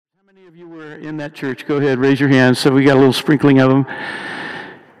many of you were in that church? Go ahead, raise your hands. So we got a little sprinkling of them.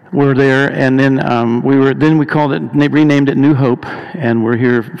 We're there, and then we called it, renamed it New Hope, and we're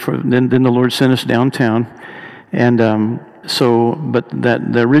here for. Then the Lord sent us downtown, and but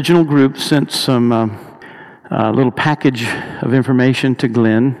the original group sent some little package of information to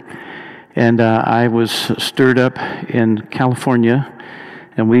Glenn, and I was stirred up in California,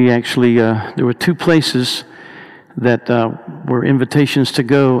 and we actually there were two places that were invitations to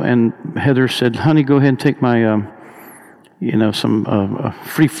go, and Heather said, "Honey, go ahead and take my, some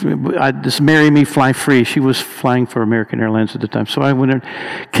free. Just marry me, fly free." She was flying for American Airlines at the time, so I went and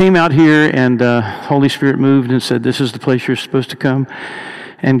came out here, and Holy Spirit moved and said, "This is the place you're supposed to come."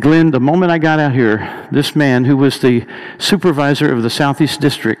 And Glenn, the moment I got out here, this man who was the supervisor of the Southeast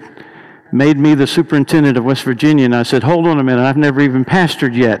District made me the superintendent of West Virginia, and I said, "Hold on a minute, I've never even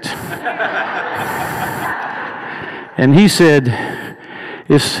pastored yet." And he said,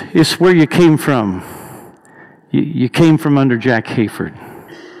 it's where you came from. You came from under Jack Hayford.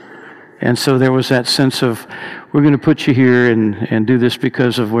 And so there was that sense of, we're going to put you here and do this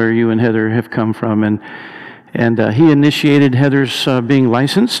because of where you and Heather have come from. And he initiated Heather's being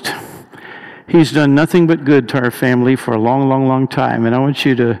licensed. He's done nothing but good to our family for a long, long, long time. And I want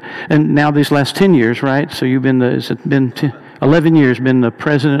you to, and now these last 10 years, right? So you've been 11 years been the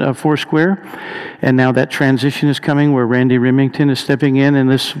president of Foursquare, and now that transition is coming where Randy Remington is stepping in, and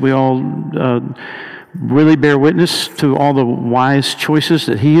we all really bear witness to all the wise choices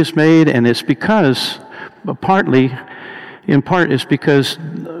that he has made, and it's because, in part, it's because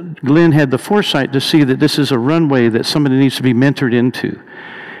Glenn had the foresight to see that this is a runway that somebody needs to be mentored into.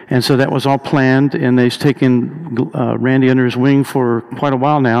 And so that was all planned, and he's taken Randy under his wing for quite a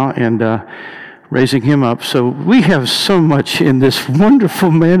while now, and raising him up. So we have so much in this wonderful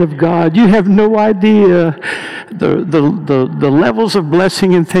man of God. You have no idea the levels of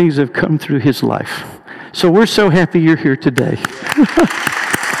blessing and things that have come through his life. So we're so happy you're here today.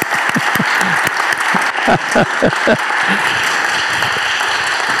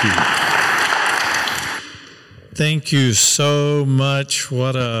 Thank you so much.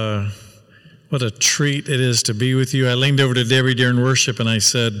 What a treat it is to be with you. I leaned over to Debbie during worship and I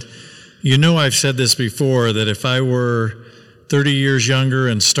said, I've said this before, that if I were 30 years younger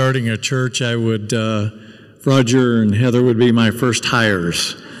and starting a church, I would, Roger and Heather would be my first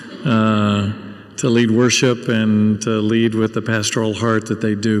hires to lead worship and to lead with the pastoral heart that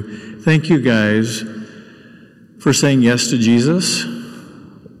they do. Thank you guys for saying yes to Jesus,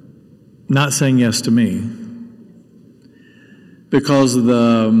 not saying yes to me. Because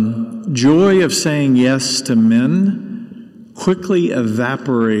the joy of saying yes to men quickly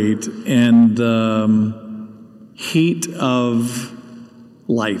evaporate in the heat of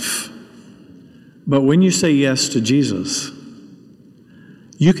life. But when you say yes to Jesus,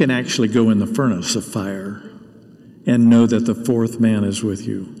 you can actually go in the furnace of fire and know that the fourth man is with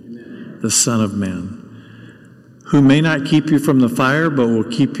you, the Son of Man, who may not keep you from the fire, but will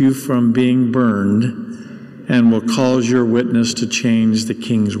keep you from being burned and will cause your witness to change the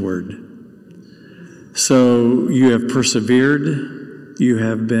King's word. So you have persevered, you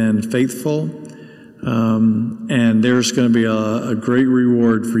have been faithful, and there's going to be a great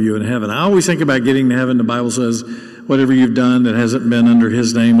reward for you in heaven. I always think about getting to heaven. The Bible says, whatever you've done that hasn't been under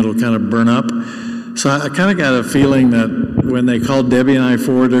his name, it'll kind of burn up. So I kind of got a feeling that when they called Debbie and I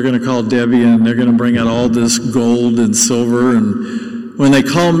forward, they're going to call Debbie and they're going to bring out all this gold and silver, and when they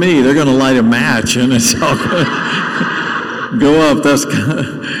call me, they're going to light a match and it's all going to go up. That's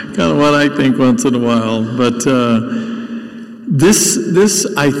kind of what I think once in a while. But this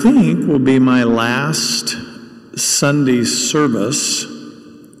I think will be my last Sunday service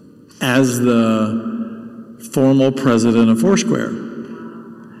as the formal president of Foursquare.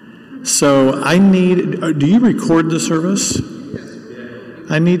 So do you record the service?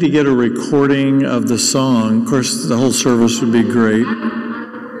 I need to get a recording of the song. Of course, the whole service would be great.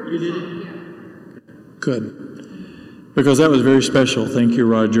 You did? Good. Because that was very special. Thank you,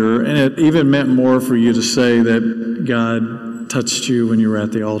 Roger. And it even meant more for you to say that God touched you when you were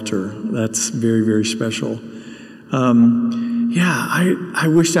at the altar. That's very, very special. I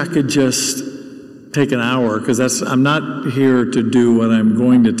wish I could just take an hour, because I'm not here to do what I'm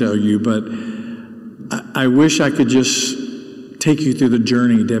going to tell you, but I wish I could just take you through the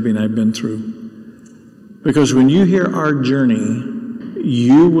journey Debbie and I have been through. Because when you hear our journey,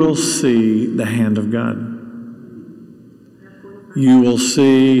 you will see the hand of God. You will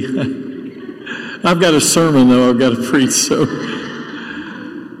see... I've got a sermon, though, I've got to preach, so...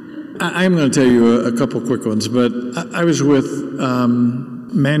 I'm going to tell you a couple quick ones, but I was with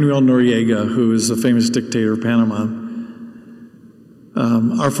Manuel Noriega, who is the famous dictator of Panama.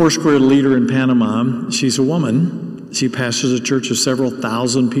 Our Foursquare leader in Panama, she's a woman. She pastors a church of several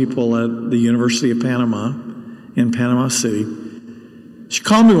thousand people at the University of Panama in Panama City. She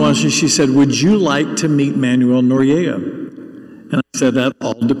called me once and she said, "Would you like to meet Manuel Noriega?" And I said, "That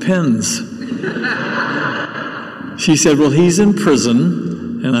all depends." She said, "Well, he's in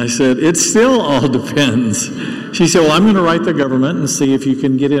prison." And I said, "It still all depends." She said, "Well, I'm going to write the government and see if you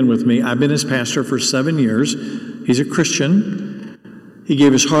can get in with me." I've been his pastor for 7 years. He's a Christian. He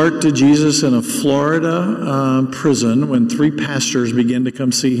gave his heart to Jesus in a Florida prison when 3 pastors began to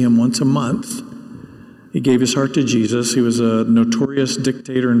come see him once a month. He gave his heart to Jesus. He was a notorious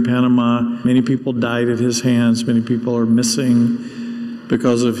dictator in Panama. Many people died at his hands. Many people are missing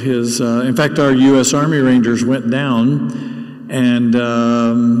because of his... in fact, our U.S. Army Rangers went down and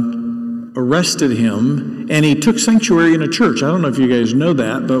arrested him, and he took sanctuary in a church. I don't know if you guys know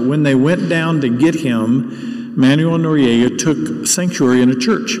that, but when they went down to get him, Manuel Noriega took sanctuary in a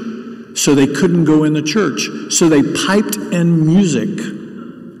church. So they couldn't go in the church. So they piped in music.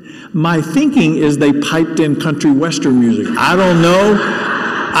 My thinking is they piped in country western music. I don't know.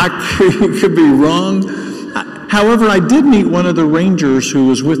 I could be wrong. However, I did meet one of the Rangers who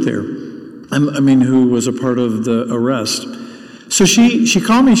was with there. Who was a part of the arrest. So she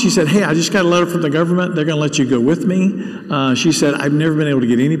called me and she said, "Hey, I just got a letter from the government. They're going to let you go with me." She said, "I've never been able to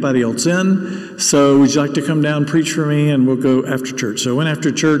get anybody else in. So would you like to come down, preach for me, and we'll go after church?" So I went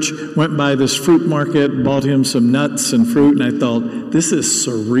after church, went by this fruit market, bought him some nuts and fruit, and I thought, this is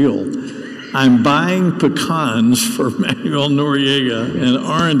surreal. I'm buying pecans for Manuel Noriega and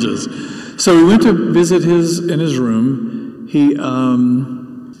oranges. So we went to visit in his room. He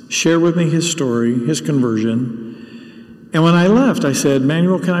shared with me his story, his conversion. And when I left, I said,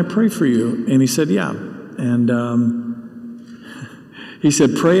 "Manuel, can I pray for you?" And he said, "Yeah." And he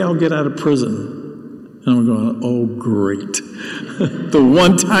said, "Pray I'll get out of prison." And I'm going, oh, great. The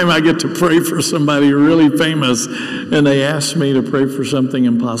one time I get to pray for somebody really famous, and they asked me to pray for something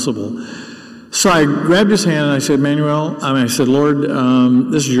impossible. So I grabbed his hand and I said, I said, "Lord,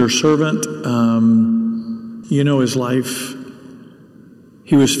 this is your servant. You know his life.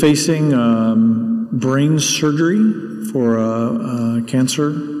 He was facing brain surgery for a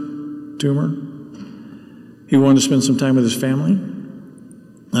cancer tumor. He wanted to spend some time with his family."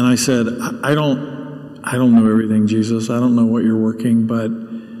 And I said, I don't know everything, Jesus. I don't know what you're working, but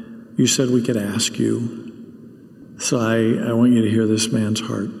you said we could ask you. So I want you to hear this man's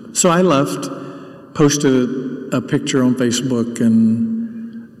heart. So I left, posted a picture on Facebook, and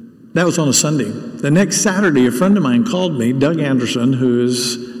that was on a Sunday. The next Saturday, a friend of mine called me, Doug Anderson, who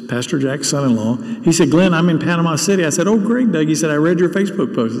is Pastor Jack's son-in-law. He said, "Glenn, I'm in Panama City." I said, "Oh, great, Doug." He said, "I read your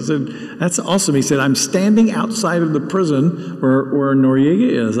Facebook post." I said, "That's awesome." He said, "I'm standing outside of the prison where Noriega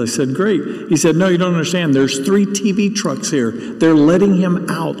is." I said, "Great." He said, "No, you don't understand. There's 3 TV trucks here. They're letting him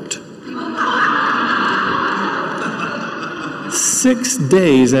out." 6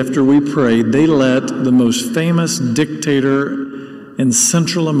 days after we prayed, they let the most famous dictator in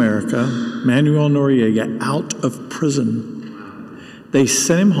Central America, Manuel Noriega, out of prison. They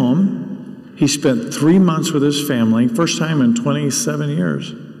sent him home. He spent 3 months with his family, first time in 27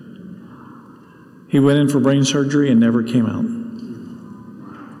 years. He went in for brain surgery and never came out,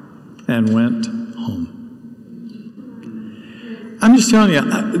 and went home. I'm just telling you,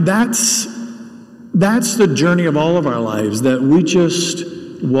 that's the journey of all of our lives, that we just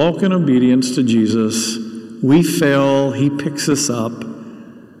walk in obedience to Jesus. We fail, he picks us up.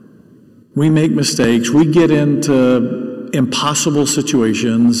 We make mistakes. We get into impossible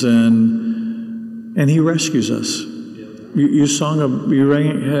situations, and he rescues us. You sang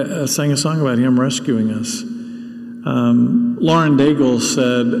a song about him rescuing us. Lauren Daigle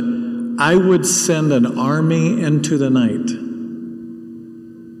said, "I would send an army into the night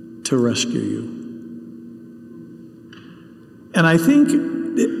to rescue you." And I think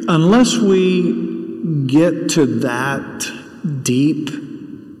unless we get to that deep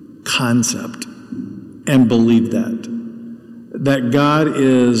concept and believe that God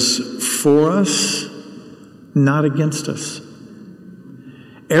is for us, not against us.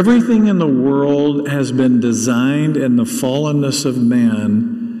 Everything in the world has been designed in the fallenness of man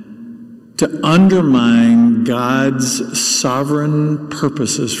to undermine God's sovereign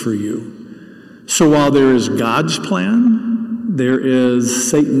purposes for you. So while there is God's plan, there is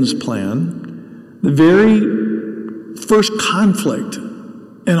Satan's plan. The very first conflict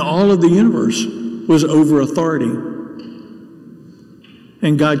in all of the universe was over authority.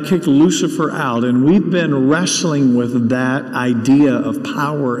 And God kicked Lucifer out, and we've been wrestling with that idea of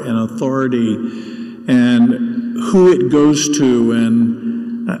power and authority and who it goes to.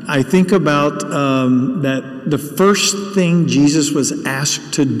 And I think about that the first thing Jesus was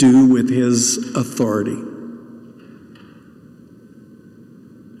asked to do with his authority,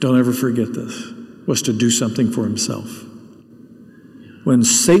 don't ever forget this, was to do something for himself. When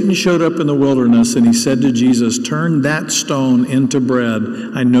Satan showed up in the wilderness and he said to Jesus, turn that stone into bread.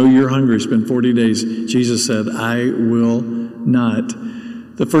 I know you're hungry. It's been 40 days. Jesus said, I will not.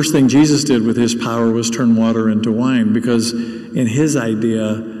 The first thing Jesus did with his power was turn water into wine, because in his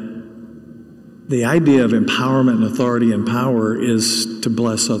idea, the idea of empowerment and authority and power is to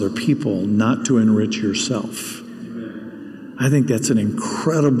bless other people, not to enrich yourself. I think that's an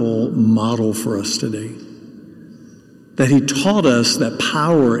incredible model for us today. That he taught us that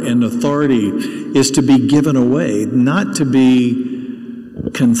power and authority is to be given away, not to be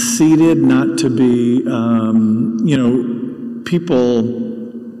conceited, not to be,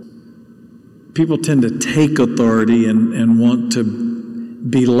 people tend to take authority and want to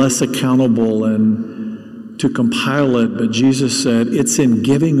be less accountable and to compile it. But Jesus said, it's in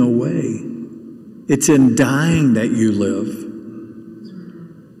giving away. It's in dying that you live.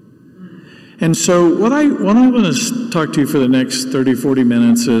 And so what I want to talk to you for the next 30, 40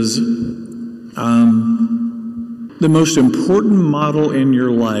 minutes is the most important model in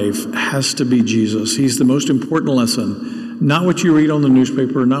your life has to be Jesus. He's the most important lesson. Not what you read on the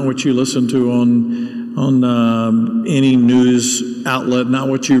newspaper, not what you listen to on any news outlet, not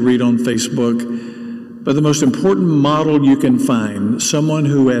what you read on Facebook, but the most important model you can find, someone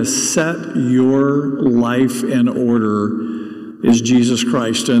who has set your life in order, is Jesus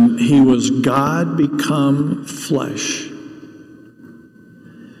Christ. And he was God become flesh.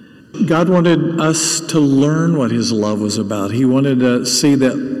 God wanted us to learn what his love was about. He wanted to see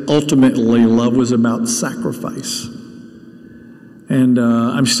that ultimately love was about sacrifice. And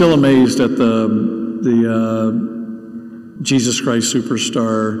I'm still amazed at the Jesus Christ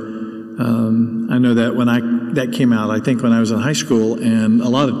Superstar. I know that when that came out, I think when I was in high school, and a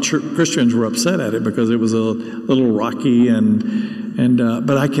lot of Christians were upset at it because it was a little rocky,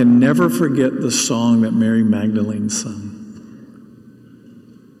 but I can never forget the song that Mary Magdalene sung.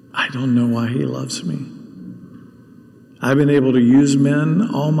 I don't know why he loves me. I've been able to use men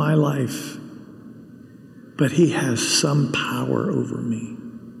all my life, but he has some power over me.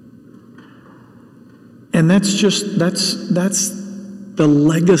 And that's the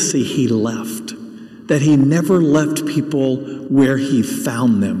legacy he left, that he never left people where he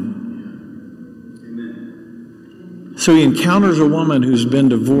found them. Amen. So he encounters a woman who's been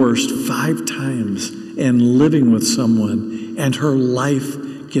divorced 5 times and living with someone, and her life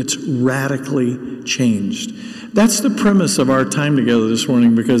gets radically changed. That's the premise of our time together this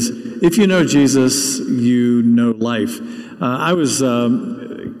morning, because if you know Jesus, you know life. I was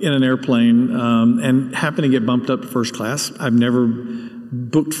in an airplane and happened to get bumped up to first class. I've never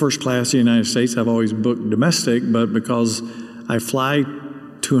booked first class in the United States. I've always booked domestic, but because I fly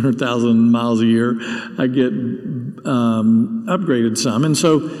 200,000 miles a year, I get upgraded some. And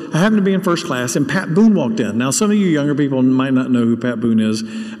so I happened to be in first class, and Pat Boone walked in. Now, some of you younger people might not know who Pat Boone is,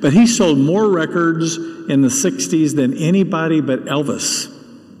 but he sold more records in the 60s than anybody but Elvis.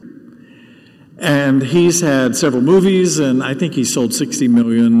 And he's had several movies, and I think he sold 60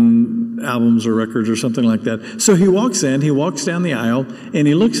 million albums or records or something like that. So he walks in, he walks down the aisle, and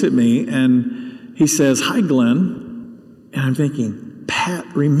he looks at me, and he says, "Hi, Glenn." And I'm thinking, Pat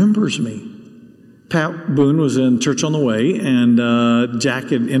remembers me. Pat Boone was in Church on the Way, and Jack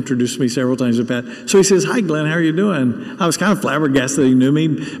had introduced me several times to Pat. So he says, "Hi, Glenn, how are you doing?" I was kind of flabbergasted that he knew me,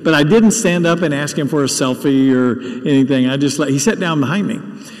 but I didn't stand up and ask him for a selfie or anything. He sat down behind me.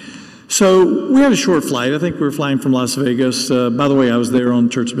 So we had a short flight. I think we were flying from Las Vegas. By the way, I was there on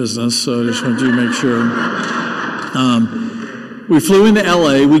church business, so I just wanted you to make sure. We flew into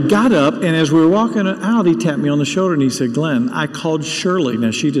L.A. We got up, and as we were walking out, he tapped me on the shoulder, and he said, "Glenn, I called Shirley."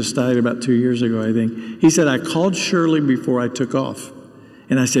 Now, she just died about 2 years ago, I think. He said, "I called Shirley before I took off."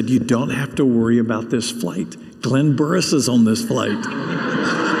 And I said, "You don't have to worry about this flight. Glenn Burris is on this flight."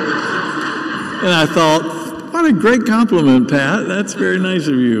 And I thought, what a great compliment, Pat. That's very nice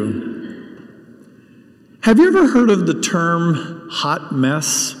of you. Have you ever heard of the term hot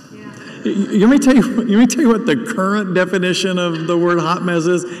mess? Let me tell you what the current definition of the word hot mess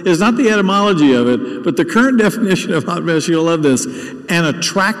is. It's not the etymology of it, but the current definition of hot mess, you'll love this, an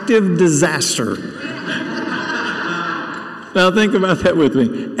attractive disaster. Now think about that with me.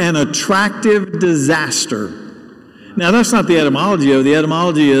 An attractive disaster. Now that's not the etymology of it. The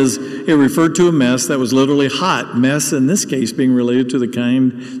etymology is it referred to a mess that was literally hot. Mess in this case being related to the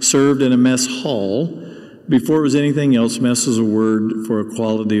kind served in a mess hall. Before it was anything else, mess was a word for a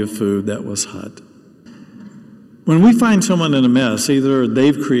quality of food that was hot. When we find someone in a mess, either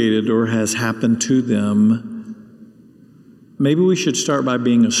they've created or has happened to them, maybe we should start by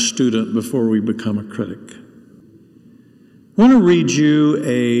being a student before we become a critic. I want to read you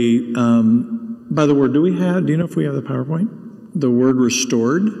by the word, do you know if we have the PowerPoint? The word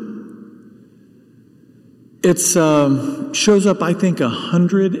restored. It shows up, I think,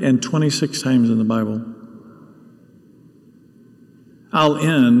 126 times in the Bible. I'll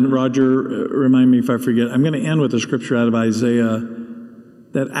end, Roger, remind me if I forget, I'm going to end with a scripture out of Isaiah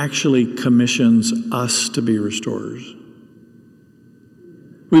that actually commissions us to be restorers.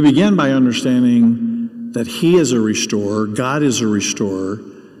 We begin by understanding that He is a restorer, God is a restorer.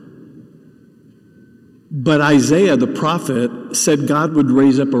 But Isaiah, the prophet, said God would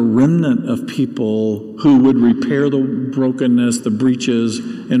raise up a remnant of people who would repair the brokenness, the breaches,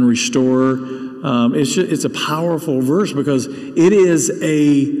 and restore. It's a powerful verse because it is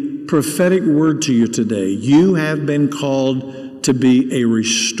a prophetic word to you today. You have been called to be a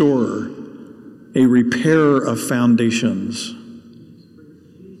restorer, a repairer of foundations.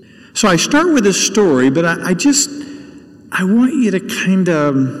 So I start with this story, but I want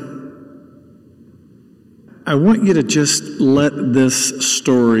you to just let this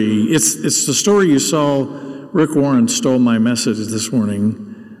story, it's the story you saw. Rick Warren stole my message this morning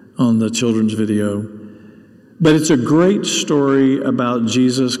on the children's video. But it's a great story about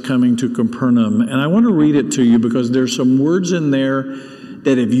Jesus coming to Capernaum. And I want to read it to you because there's some words in there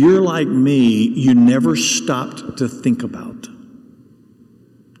that if you're like me, you never stopped to think about.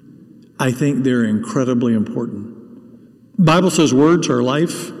 I think they're incredibly important. The Bible says words are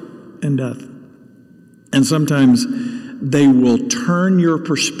life and death. And sometimes they will turn your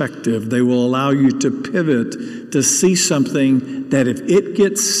perspective. They will allow you to pivot to see something that if it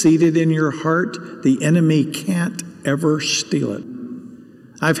gets seated in your heart, the enemy can't ever steal it.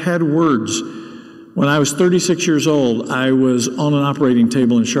 I've had words. When I was 36 years old, I was on an operating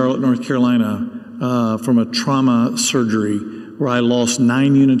table in Charlotte, North Carolina, from a trauma surgery where I lost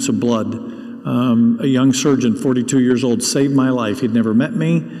 9 units of blood. A young surgeon, 42 years old, saved my life. He'd never met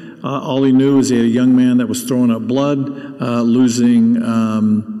me. All he knew is he had a young man that was throwing up blood, losing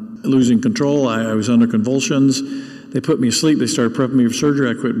control. I was under convulsions. They put me asleep. They started prepping me for surgery.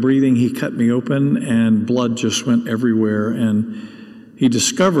 I quit breathing. He cut me open, and blood just went everywhere. And he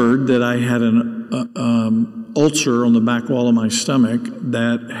discovered that I had an ulcer on the back wall of my stomach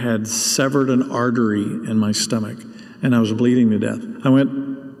that had severed an artery in my stomach, and I was bleeding to death. I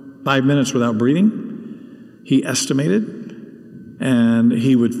went 5 minutes without breathing. He estimated. And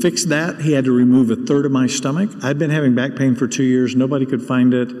he would fix that. He had to remove a third of my stomach. I'd been having back pain for 2 years. Nobody could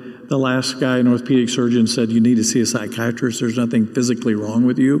find it. The last guy, an orthopedic surgeon, said, you need to see a psychiatrist. There's nothing physically wrong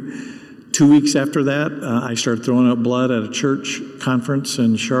with you. 2 weeks after that, I started throwing up blood at a church conference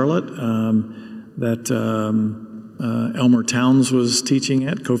in Charlotte that Elmer Towns was teaching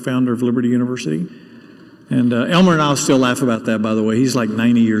at, co-founder of Liberty University. And Elmer and I'll still laugh about that, by the way. He's like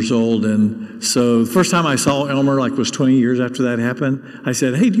 90 years old. And so the first time I saw Elmer, was 20 years after that happened. I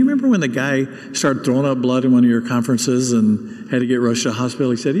said, hey, do you remember when the guy started throwing up blood in one of your conferences and had to get rushed to the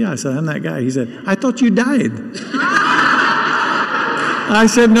hospital? He said, yeah. I said, I'm that guy. He said, I thought you died. I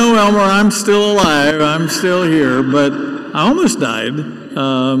said, no, Elmer, I'm still alive. I'm still here. But I almost died.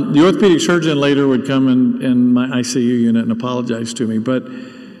 The orthopedic surgeon later would come in my ICU unit and apologize to me. But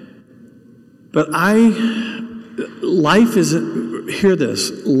life is, hear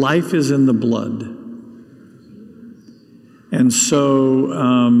this, life is in the blood. And so,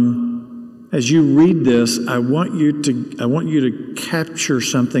 as you read this, I want you to capture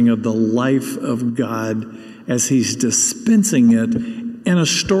something of the life of God as He's dispensing it in a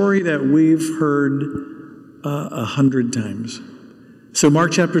story that we've heard 100 times. So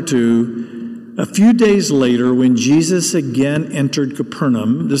Mark chapter 2, a few days later, when Jesus again entered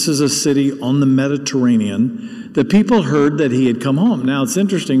Capernaum, this is a city on the Mediterranean, the people heard that He had come home. Now, it's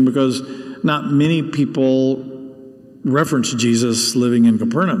interesting because not many people reference Jesus living in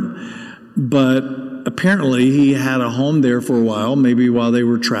Capernaum, but apparently He had a home there for a while. Maybe while they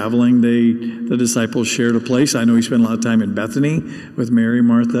were traveling, the disciples shared a place. I know He spent a lot of time in Bethany with Mary,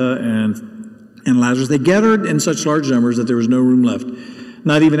 Martha, and Lazarus. They gathered in such large numbers that there was no room left,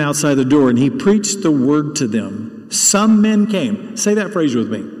 not even outside the door, and He preached the word to them. Some men came. Say that phrase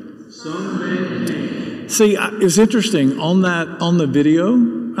with me. Some men came. See, it's interesting. On the video,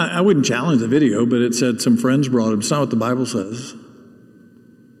 I wouldn't challenge the video, but it said some friends brought him. It's not what the Bible says.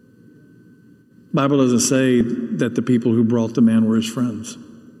 The Bible doesn't say that the people who brought the man were His friends.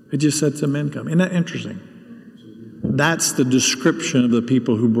 It just said some men come. Isn't that interesting? That's the description of the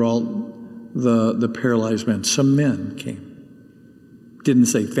people who brought the paralyzed man. Some men came. Didn't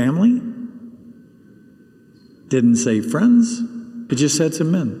say family. Didn't say friends. It just said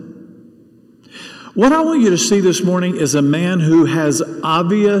some men. What I want you to see this morning is a man who has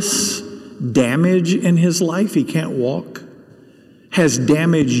obvious damage in his life. He can't walk. Has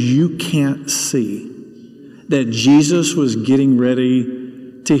damage you can't see. That Jesus was getting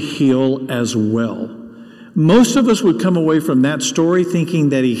ready to heal as well. Most of us would come away from that story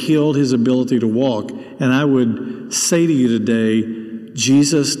thinking that he healed his ability to walk. And I would say to you today,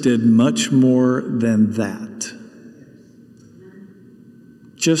 Jesus did much more than that.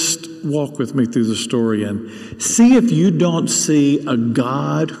 Just walk with me through the story and see if you don't see a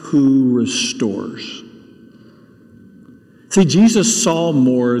God who restores. See, Jesus saw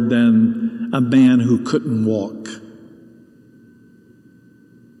more than a man who couldn't walk.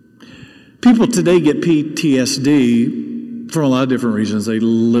 People today get PTSD for a lot of different reasons. They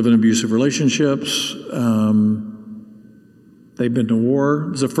live in abusive relationships. They've been to war.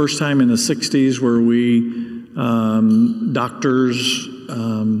 It was the first time in the 60s where doctors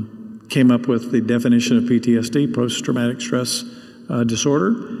came up with the definition of PTSD, post-traumatic stress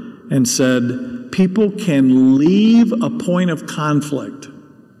disorder, and said people can leave a point of conflict,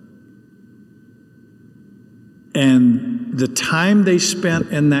 and the time they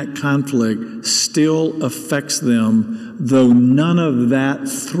spent in that conflict still affects them, though none of that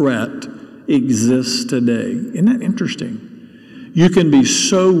threat exists today. Isn't that interesting? You can be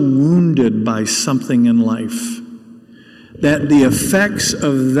so wounded by something in life that the effects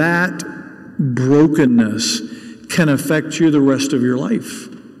of that brokenness can affect you the rest of your life.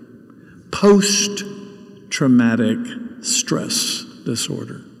 Post-traumatic stress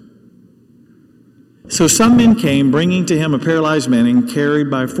disorder. So some men came, bringing to him a paralyzed man, and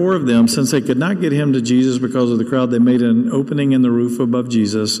carried by 4 of them. Since they could not get him to Jesus because of the crowd, they made an opening in the roof above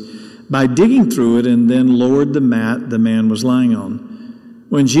Jesus by digging through it, and then lowered the mat the man was lying on.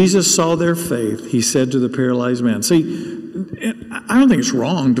 When Jesus saw their faith, he said to the paralyzed man, see, I don't think it's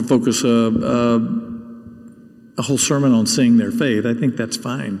wrong to focus a whole sermon on seeing their faith. I think that's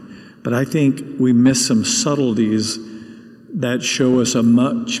fine. But I think we miss some subtleties that show us a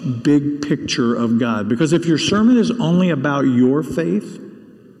much big picture of God. Because if your sermon is only about your faith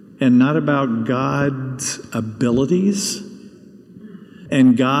and not about God's abilities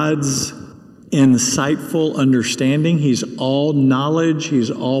and God's insightful understanding, He's all knowledge,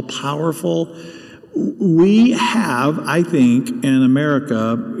 He's all powerful. We have, I think, in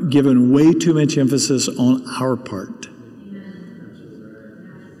America, given way too much emphasis on our part.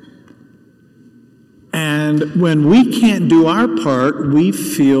 And when we can't do our part, we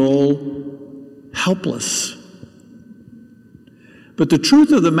feel helpless. But the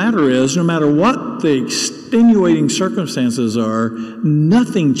truth of the matter is, no matter what the extenuating circumstances are,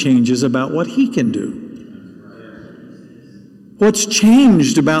 nothing changes about what He can do. What's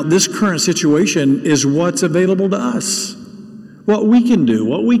changed about this current situation is what's available to us, what we can do,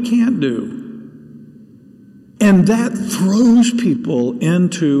 what we can't do. And that throws people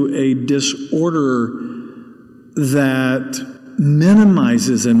into a disorder that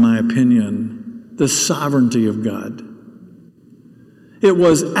minimizes, in my opinion, the sovereignty of God. It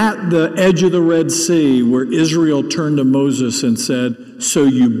was at the edge of the Red Sea where Israel turned to Moses and said, "So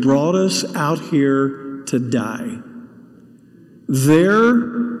you brought us out here to die."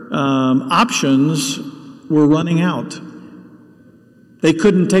 Their options were running out. They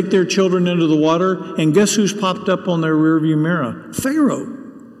couldn't take their children into the water, and guess who's popped up on their rearview mirror? Pharaoh.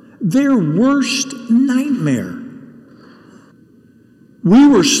 Their worst nightmare. We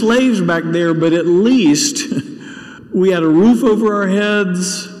were slaves back there, but at least we had a roof over our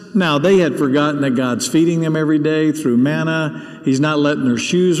heads. Now, they had forgotten that God's feeding them every day through manna. He's not letting their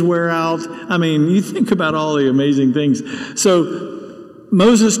shoes wear out. I mean, you think about all the amazing things. So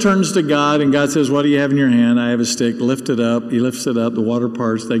Moses turns to God, and God says, "What do you have in your hand?" "I have a stick." "Lift it up." He lifts it up. The water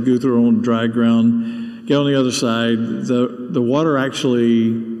parts. They go through on dry ground, get on the other side. The water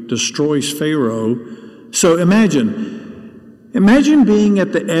actually destroys Pharaoh. So imagine being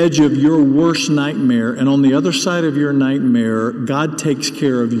at the edge of your worst nightmare, and on the other side of your nightmare, God takes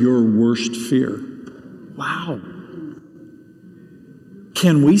care of your worst fear. Wow.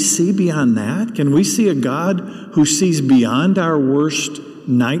 Can we see beyond that? Can we see a God who sees beyond our worst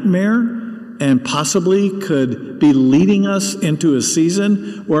nightmare and possibly could be leading us into a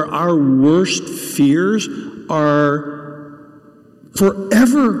season where our worst fears are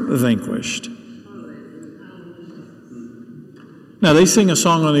forever vanquished? Now, they sing a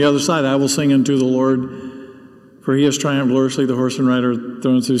song on the other side, "I will sing unto the Lord, for He has triumphed gloriously, the horse and rider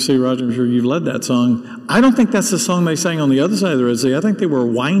thrown through the sea." Roger, I'm sure you've led that song. I don't think that's the song they sang on the other side of the Red Sea. I think they were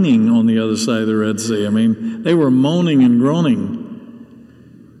whining on the other side of the Red Sea. I mean, they were moaning and groaning.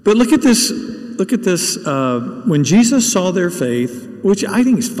 But look at this Look at this. When Jesus saw their faith, which I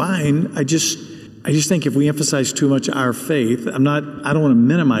think is fine, I just think if we emphasize too much our faith, I don't want to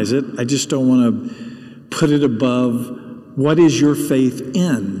minimize it. I just don't want to put it above what is your faith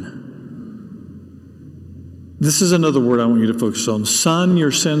in. This is another word I want you to focus on. Son,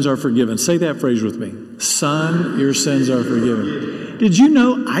 your sins are forgiven. Say that phrase with me. Son, your sins are forgiven. Did you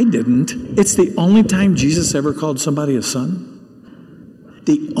know I didn't? It's the only time Jesus ever called somebody a son.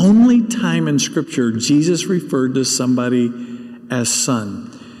 The only time in Scripture Jesus referred to somebody as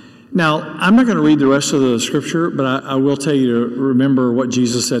son. Now, I'm not going to read the rest of the Scripture, but I will tell you to remember what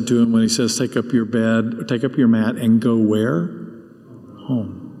Jesus said to him when he says, take up your bed, take up your mat, and go where?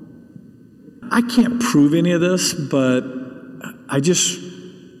 Home. I can't prove any of this, but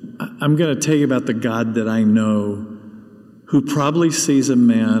I'm going to tell you about the God that I know who probably sees a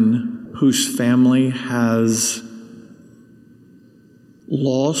man whose family has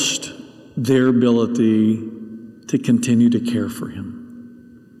lost their ability to continue to care for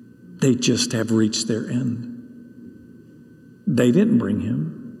him. They just have reached their end. They didn't bring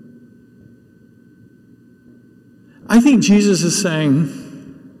him. I think Jesus is saying,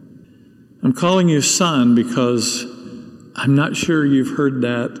 I'm calling you son because I'm not sure you've heard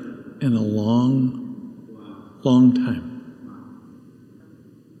that in a long, long time.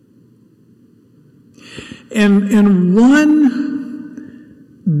 And in one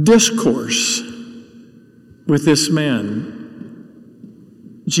discourse with this man,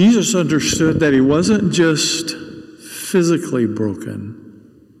 Jesus understood that he wasn't just physically broken,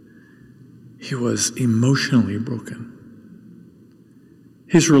 he was emotionally broken.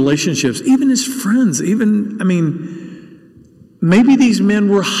 His relationships, even his friends, maybe these men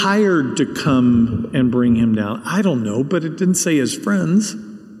were hired to come and bring him down. I don't know, but it didn't say his friends.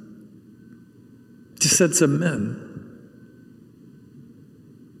 It just said some men.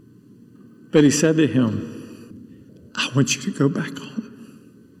 But he said to him, I want you to go back home.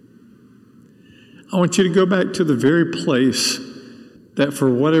 I want you to go back to the very place that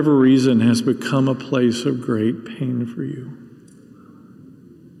for whatever reason has become a place of great pain for you.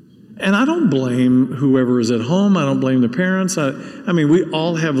 And I don't blame whoever is at home. I don't blame the parents. We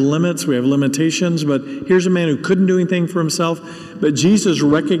all have limits. We have limitations. But here's a man who couldn't do anything for himself. But Jesus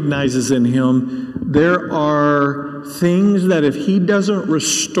recognizes in him there are things that if he doesn't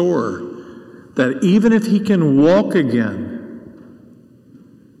restore, that even if he can walk again,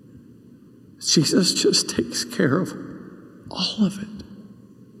 Jesus just takes care of all of it.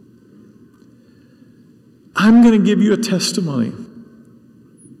 I'm going to give you a testimony.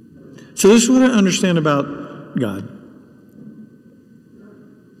 So this is what I understand about God.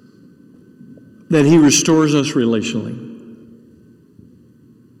 That he restores us relationally.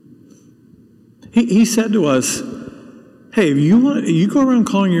 He said to us, hey, if you go around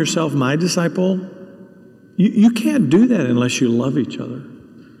calling yourself my disciple, you can't do that unless you love each other.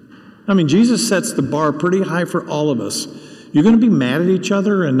 Jesus sets the bar pretty high for all of us. You're going to be mad at each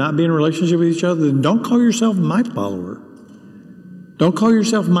other and not be in a relationship with each other, then don't call yourself my follower. Don't call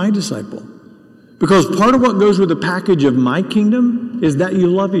yourself my disciple. Because part of what goes with the package of my kingdom is that you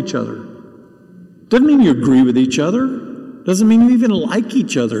love each other. Doesn't mean you agree with each other. Doesn't mean you even like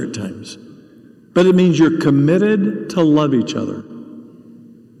each other at times. But it means you're committed to love each other.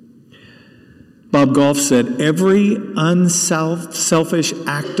 Bob Goff said, every unselfish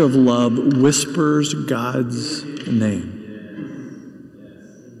act of love whispers God's name.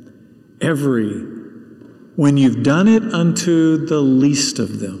 When you've done it unto the least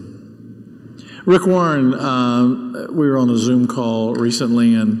of them. Rick Warren, we were on a Zoom call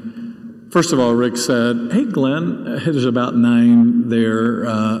recently, and first of all, Rick said, hey, Glenn, there's about 9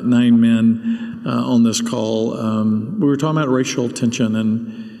 men on this call. We were talking about racial tension,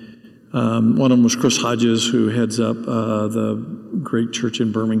 and one of them was Chris Hodges, who heads up the great church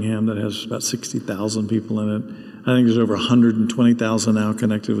in Birmingham that has about 60,000 people in it. I think there's over 120,000 now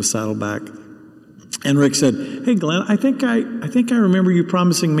connected with Saddleback. And Rick said, hey, Glenn, I think I remember you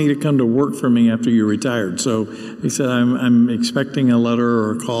promising me to come to work for me after you retired. So he said, I'm expecting a letter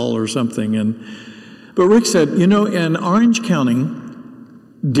or a call or something. But Rick said, in Orange County,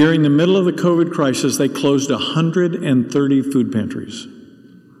 during the middle of the COVID crisis, they closed 130 food pantries.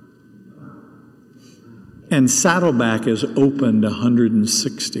 And Saddleback has opened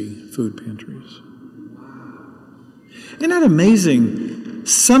 160 food pantries. Isn't that amazing?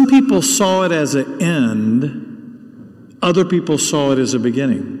 Some people saw it as an end. Other people saw it as a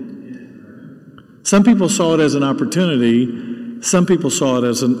beginning. Some people saw it as an opportunity. Some people saw it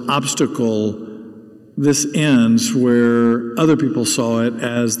as an obstacle. This ends, where other people saw it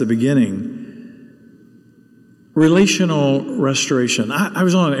as the beginning. Relational restoration. I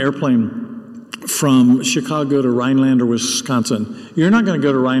was on an airplane from Chicago to Rhinelander, Wisconsin. You're not going to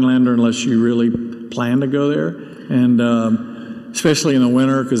go to Rhinelander unless you really plan to go there, and especially in the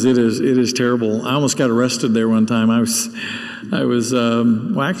winter, because it is terrible. I almost got arrested there one time. I was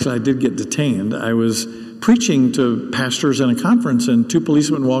well, actually, I did get detained. I was preaching to pastors in a conference, and two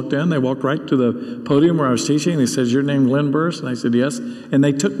policemen walked in. They walked right to the podium where I was teaching. They said, "Your name Glenn Burris?" And I said, "Yes." And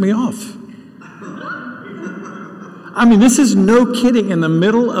they took me off. I mean, this is no kidding. In the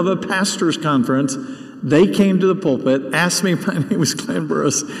middle of a pastor's conference, they came to the pulpit, asked me if my name was Glenn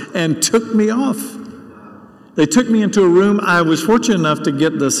Burris, and took me off. They took me into a room. I was fortunate enough to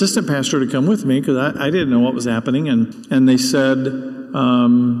get the assistant pastor to come with me because I didn't know what was happening. And they said,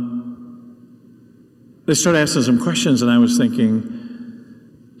 they started asking some questions, and I was thinking,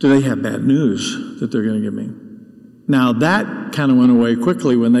 do they have bad news that they're going to give me? Now, that kind of went away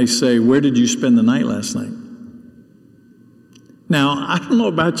quickly when they say, "Where did you spend the night last night?" Now, I don't know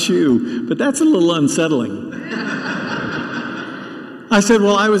about you, but that's a little unsettling. I said,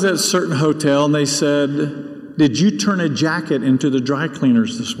 "Well, I was at a certain hotel," and they said, "Did you turn a jacket into the dry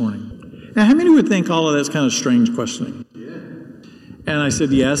cleaners this morning?" Now, how many would think all of that's kind of strange questioning? And I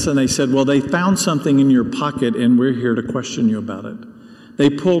said, "Yes." And they said, "Well, they found something in your pocket, and we're here to question you about it." They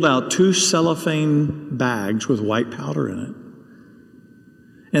pulled out 2 cellophane bags with white powder in it.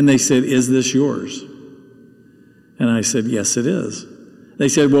 And they said, "Is this yours?" And I said, "Yes, it is." They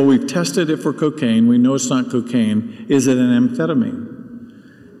said, "Well, we've tested it for cocaine. We know it's not cocaine. Is it an amphetamine?"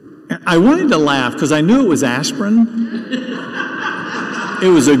 I wanted to laugh because I knew it was aspirin. It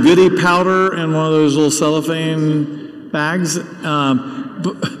was a goody powder in one of those little cellophane bags.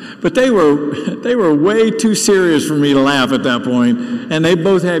 But they were way too serious for me to laugh at that point, and they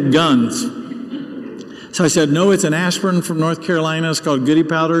both had guns. So I said, "No, it's an aspirin from North Carolina. It's called Goody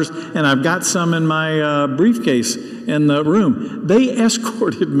Powders, and I've got some in my briefcase in the room." They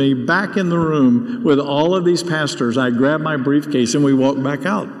escorted me back in the room with all of these pastors. I grabbed my briefcase, and we walked back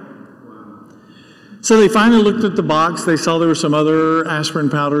out. So they finally looked at the box. They saw there were some other aspirin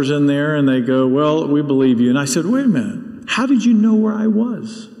powders in there, and they go, "Well, we believe you." And I said, "Wait a minute. How did you know where I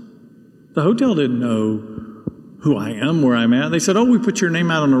was? The hotel didn't know who I am, where I'm at." They said, "Oh, we put your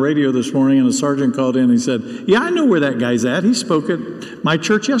name out on the radio this morning," and a sergeant called in and he said, "Yeah, I know where that guy's at. He spoke at my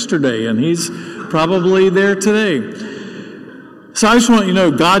church yesterday, and he's probably there today." So I just want you to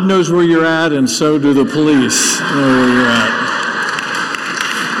know, God knows where you're at, and so do the police know where you're at.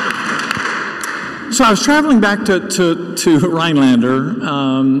 So I was traveling back to Rhinelander,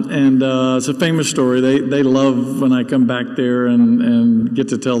 and it's a famous story. They love when I come back there and get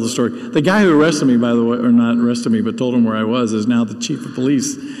to tell the story. The guy who arrested me, by the way, or not arrested me, but told him where I was, is now the chief of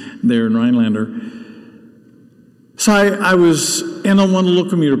police there in Rhinelander. So I was in on one of the little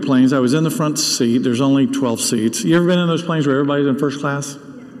commuter planes. I was in the front seat. There's only 12 seats. You ever been in those planes where everybody's in first class?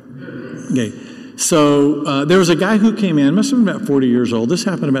 Okay. So there was a guy who came in, must have been about 40 years old. This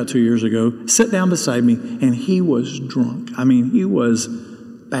happened about 2 years ago. Sat down beside me, and he was drunk. I mean, he was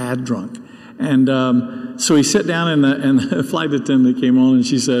bad drunk. And so he sat down, and the flight attendant came on, and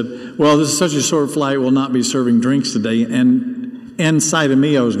she said, "Well, this is such a short flight. We'll not be serving drinks today." And inside of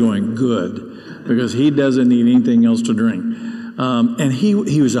me, I was going, good, because he doesn't need anything else to drink. And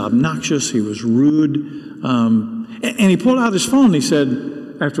he was obnoxious. He was rude. And he pulled out his phone, and he said,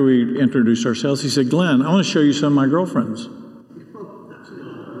 after we introduced ourselves, he said, "Glenn, I want to show you some of my girlfriends."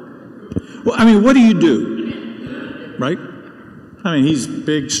 Well, I mean, what do you do? Right? I mean, he's a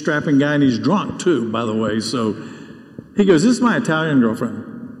big, strapping guy, and he's drunk, too, by the way. So he goes, "This is my Italian girlfriend."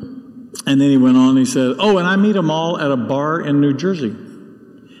 And then he went on, and he said, "Oh, and I meet them all at a bar in New Jersey."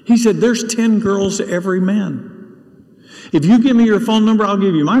 He said, "There's 10 girls to every man. If you give me your phone number, I'll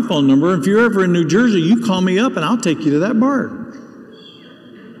give you my phone number. If you're ever in New Jersey, you call me up, and I'll take you to that bar."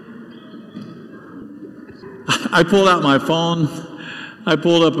 I pulled out my phone. I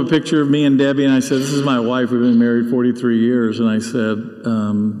pulled up a picture of me and Debbie, and I said, "This is my wife. We've been married 43 years." And I said,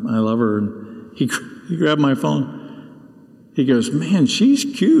 "I love her." And he grabbed my phone. He goes, "Man, she's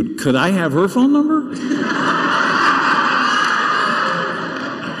cute. Could I have her phone number?"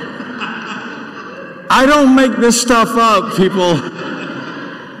 I don't make this stuff up, people.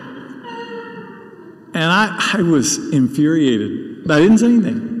 And I was infuriated, but I didn't say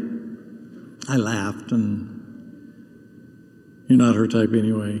anything. I laughed, and you're not her type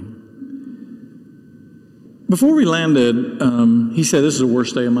anyway. Before we landed, he said, "This is the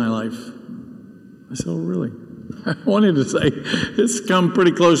worst day of my life." I said, "Oh, really?" I wanted to say, it's come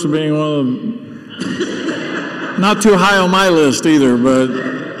pretty close to being one of them. Not too high on my list either, but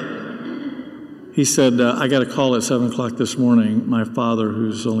he said, "I got a call at 7 o'clock this morning. My father,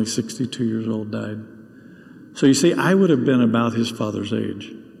 who's only 62 years old, died." So you see, I would have been about his father's age.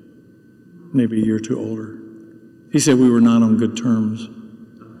 maybe a year or two older. He said we were not on good terms.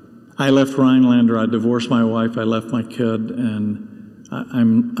 I left Rhinelander, I divorced my wife, I left my kid, and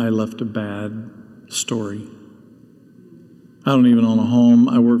I left a bad story. I don't even own a home.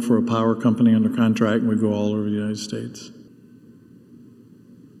 I work for a power company under contract, and we go all over the United States.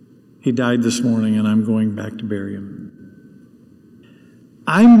 He died this morning, and I'm going back to bury him.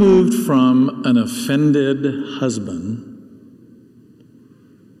 I moved from an offended husband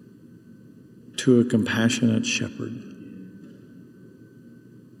to a compassionate shepherd.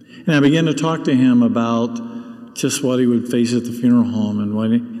 And I began to talk to him about just what he would face at the funeral home.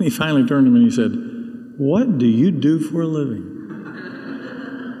 And he finally turned to me and he said, "What do you do for a living?"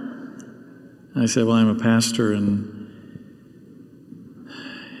 I said, "Well, I'm a pastor." And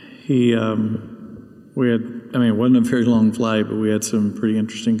it wasn't a very long flight, but we had some pretty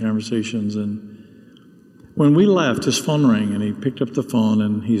interesting conversations. And when we left, his phone rang, and he picked up the phone,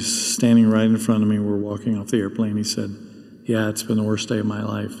 and he's standing right in front of me. We're walking off the airplane. He said, "Yeah, it's been the worst day of my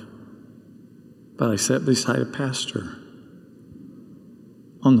life. But I sat beside a pastor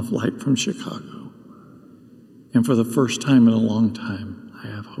on the flight from Chicago. And for the first time in a long time, I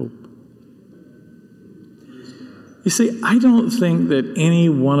have hope." You see, I don't think that any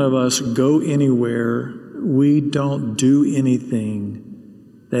one of us go anywhere. We don't do anything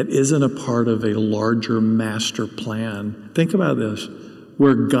that isn't a part of a larger master plan. Think about this.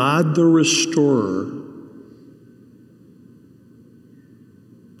 Where God the restorer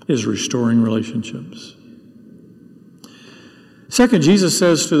is restoring relationships. Second, Jesus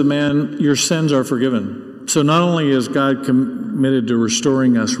says to the man, "Your sins are forgiven." So not only is God committed to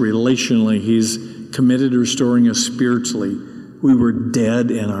restoring us relationally, He's committed to restoring us spiritually. We were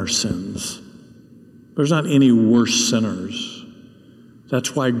dead in our sins. There's not any worse sinners.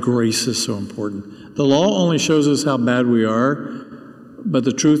 That's why grace is so important. The law only shows us how bad we are, but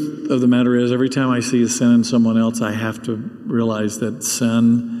the truth of the matter is, every time I see a sin in someone else, I have to realize that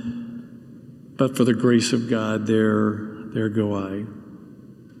sin, but for the grace of God, there go I.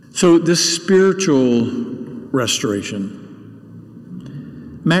 So this spiritual restoration.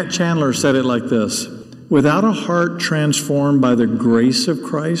 Matt Chandler said it like this: without a heart transformed by the grace of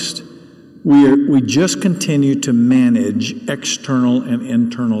Christ, we just continue to manage external and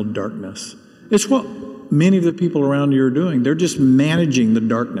internal darkness. It's what many of the people around you are doing. They're just managing the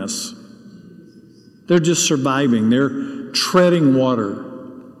darkness. They're just surviving. They're treading water.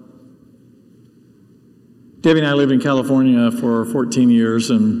 Debbie and I lived in California for 14 years,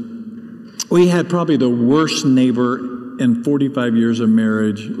 and we had probably the worst neighbor in 45 years of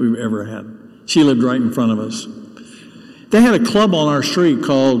marriage we've ever had. She lived right in front of us. They had a club on our street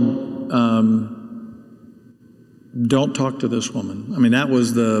called Don't Talk to This Woman. I mean, that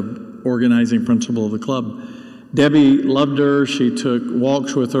was the organizing principle of the club. Debbie loved her. She took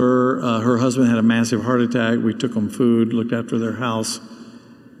walks with her. Her husband had a massive heart attack. We took them food, looked after their house.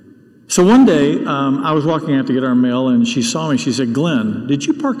 So one day, I was walking out to get our mail, and she saw me. She said, "Glenn, did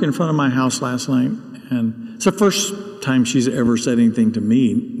you park in front of my house last night?" And it's the first time she's ever said anything to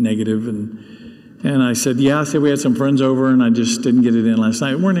me negative. And I said, "Yeah." I said, "We had some friends over, and I just didn't get it in last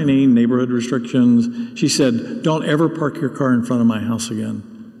night. There weren't any neighborhood restrictions." She said, "Don't ever park your car in front of my house again."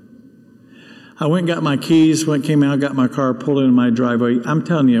 I went and got my keys, came out, got my car, pulled into my driveway. I'm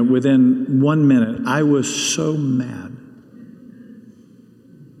telling you, within 1 minute, I was so mad.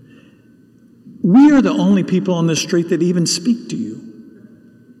 We are the only people on this street that even speak to you.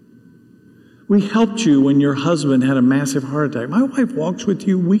 We helped you when your husband had a massive heart attack. My wife walks with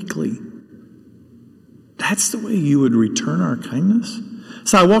you weekly. That's the way you would return our kindness?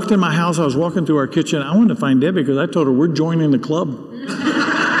 So I walked in my house. I was walking through our kitchen. I wanted to find Debbie because I told her we're joining the club.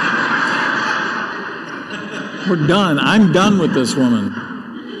 We're done. I'm done with this woman.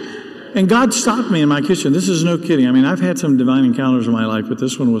 And God stopped me in my kitchen. This is no kidding. I mean, I've had some divine encounters in my life, but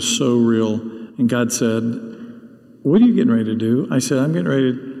this one was so real. And God said, "What are you getting ready to do?" I said, "I'm getting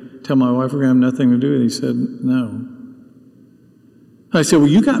ready to tell my wife we're going to have nothing to do with it." He said, "No." I said, "Well,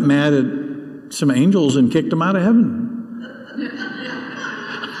 you got mad at some angels and kicked them out of heaven."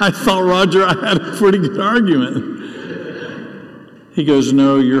 I thought, Roger, I had a pretty good argument. He goes,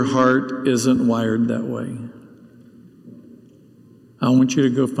 "No, your heart isn't wired that way. I want you to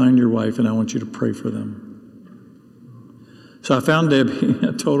go find your wife, and I want you to pray for them." So I found Debbie.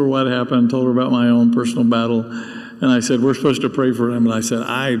 I told her what happened, told her about my own personal battle. And I said, "We're supposed to pray for him." And I said,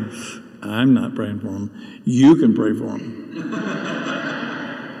 I'm not praying for him. You can pray for him.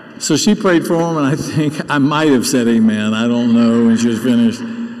 So she prayed for him, and I think I might have said amen. I don't know when she was finished.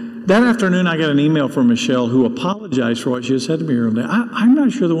 That afternoon, I got an email from Michelle who apologized for what she had said to me earlier. I'm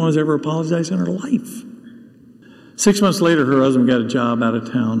not sure the one who's ever apologized in her life. 6 months later, her husband got a job out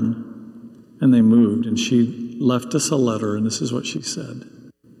of town. And they moved, and she left us a letter, and this is what she said.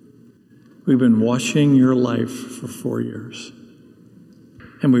 We've been watching your life for 4 years,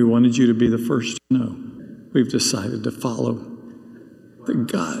 and we wanted you to be the first to know. We've decided to follow the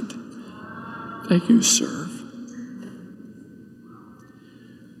God that you serve.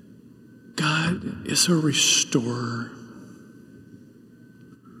 God is a restorer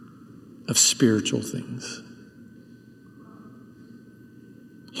of spiritual things.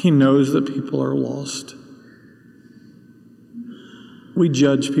 He knows that people are lost. We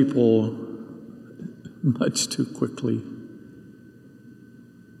judge people much too quickly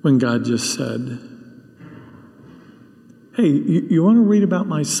when God just said, hey, you want to read about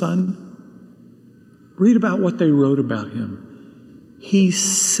my son? Read about what they wrote about him. He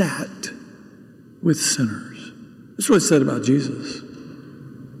sat with sinners. That's what it said about Jesus.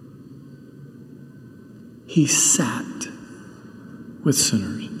 He sat with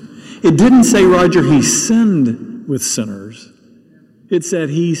sinners. It didn't say, Roger, he sinned with sinners. It said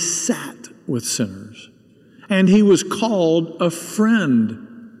he sat with sinners. And he was called a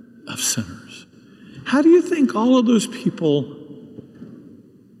friend of sinners. How do you think all of those people,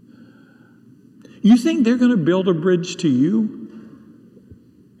 you think they're going to build a bridge to you?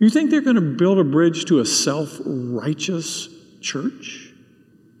 You think they're going to build a bridge to a self-righteous church?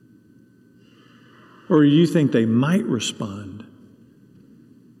 Or you think they might respond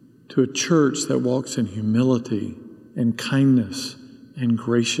to a church that walks in humility and kindness and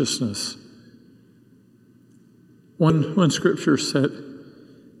graciousness? One scripture said,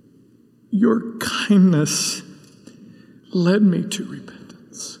 your kindness led me to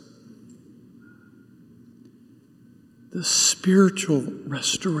repentance. The spiritual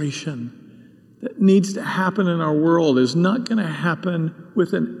restoration that needs to happen in our world is not going to happen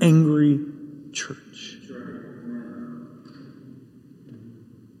with an angry church.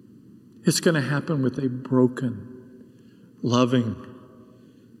 It's going to happen with a broken, loving,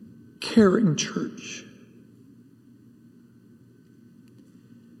 caring church.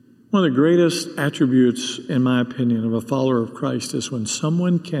 One of the greatest attributes, in my opinion, of a follower of Christ is when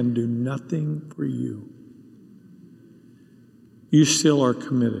someone can do nothing for you, you still are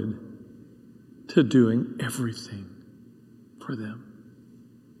committed to doing everything for them.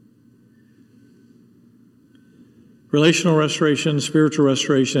 Relational restoration, spiritual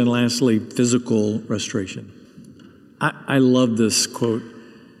restoration, and lastly, physical restoration. I love this quote.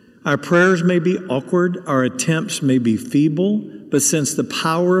 Our prayers may be awkward, our attempts may be feeble, but since the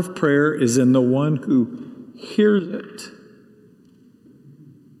power of prayer is in the one who hears it,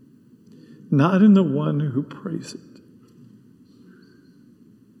 not in the one who prays it,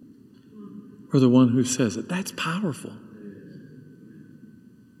 or the one who says it. That's powerful.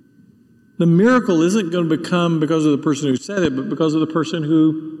 The miracle isn't going to become because of the person who said it, but because of the person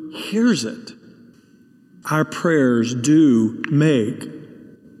who hears it. Our prayers do make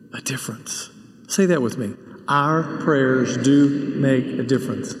a difference. Say that with me. Our prayers do make a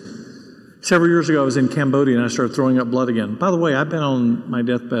difference. Several years ago, I was in Cambodia and I started throwing up blood again. By the way, I've been on my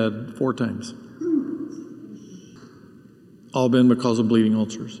deathbed 4 times. All been because of bleeding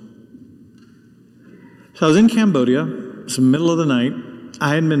ulcers. So I was in Cambodia. It's the middle of the night. I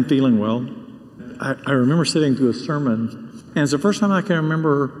hadn't been feeling well. I remember sitting through a sermon, and it's the first time I can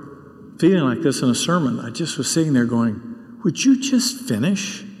remember feeling like this in a sermon. I just was sitting there going, would you just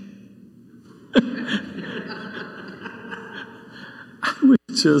finish? I was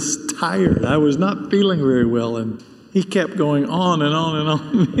just tired. I was not feeling very well, and he kept going on and on and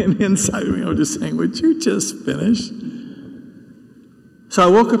on, and inside of me I was just saying, would you just finish? So I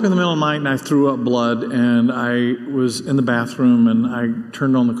woke up in the middle of the night and I threw up blood, and I was in the bathroom and I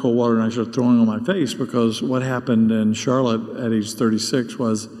turned on the cold water and I started throwing on my face, because what happened in Charlotte at age 36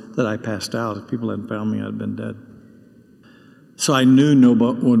 was that I passed out. If people hadn't found me, I'd been dead. So I knew no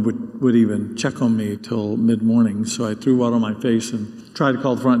one would even check on me till mid-morning. So I threw water on my face and tried to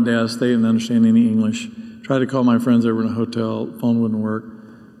call the front desk. They didn't understand any English. Tried to call my friends that were in a hotel. Phone wouldn't work.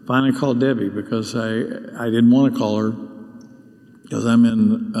 Finally called Debbie, because I didn't want to call her, because I'm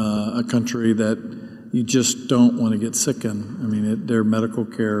in a country that you just don't want to get sick in. I mean, their medical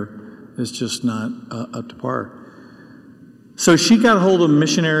care is just not up to par. So she got a hold of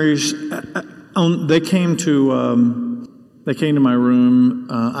missionaries. They came to my room.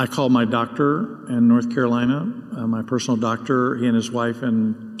 I called my doctor in North Carolina, my personal doctor. He and his wife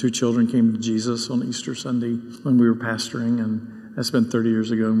and 2 children came to Jesus on Easter Sunday when we were pastoring, and that's been 30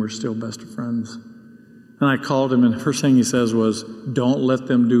 years ago, and we're still best of friends. And I called him, and the first thing he says was, don't let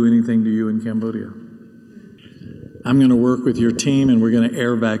them do anything to you in Cambodia. I'm going to work with your team, and we're going to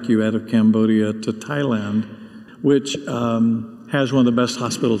air vac you out of Cambodia to Thailand, which has one of the best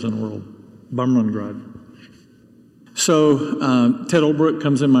hospitals in the world. Bumrungrad. So Ted Olbrook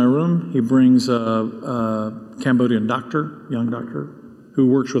comes in my room. He brings a Cambodian doctor, young doctor, who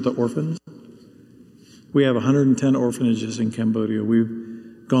works with the orphans. We have 110 orphanages in Cambodia.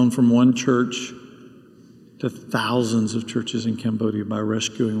 We've gone from one church to thousands of churches in Cambodia by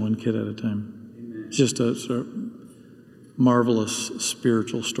rescuing one kid at a time. It's just a marvelous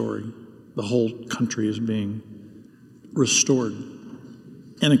spiritual story. The whole country is being restored.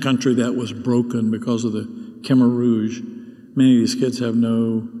 In a country that was broken because of the Khmer Rouge, many of these kids have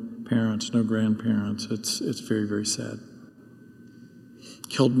no parents, no grandparents. It's very, very sad.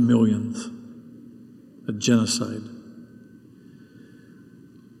 Killed millions. A genocide.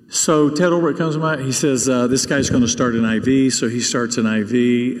 So Ted Olbrook comes to he says, this guy's going to start an IV. So he starts an IV,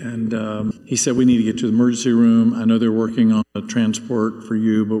 and he said, we need to get to the emergency room. I know they're working on a transport for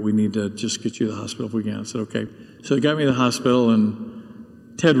you, but we need to just get you to the hospital if we can. I said, okay. So they got me to the hospital, and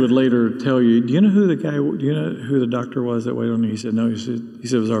Ted would later tell you, do you know who the doctor was that waited on you? He said, no. He said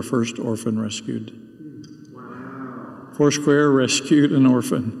it was our first orphan rescued. Wow. Foursquare rescued an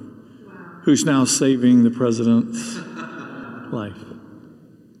orphan who's now saving the president's life.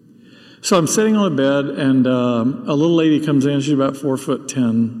 So I'm sitting on a bed, and a little lady comes in. She's about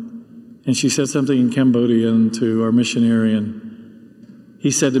 4'10", and she said something in Cambodian to our missionary, and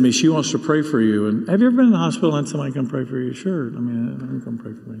he said to me, she wants to pray for you. And have you ever been in the hospital and somebody come pray for you? Sure. I mean, let me come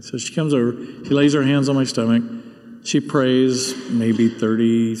pray for me. So she comes over. She lays her hands on my stomach. She prays maybe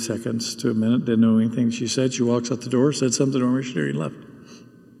 30 seconds to a minute. Didn't know anything she said. She walks out the door, said something to our missionary, and left.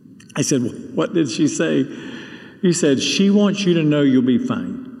 I said, well, what did she say? He said, she wants you to know you'll be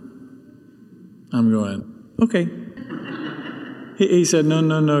fine. I'm going, okay. He said, no,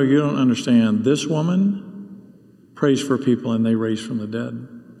 you don't understand. This woman prays for people and they raise from the dead.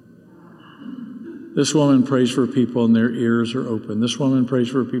 This woman prays for people and their ears are open. This woman prays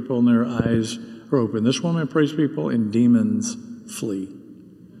for people and their eyes are open. This woman prays for people and demons flee.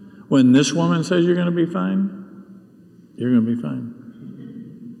 When this woman says you're going to be fine, you're going to be fine.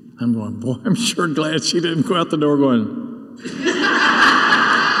 I'm going, boy, I'm sure glad she didn't go out the door going,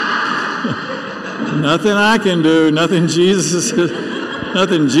 nothing I can do, nothing Jesus is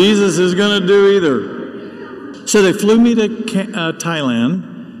going to do either. So they flew me to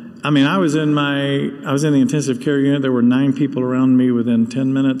Thailand. I mean, I was in the intensive care unit. There were 9 people around me within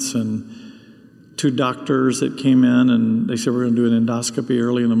 10 minutes, and 2 doctors that came in, and they said we're going to do an endoscopy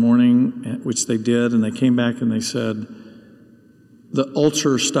early in the morning, which they did, and they came back and they said, the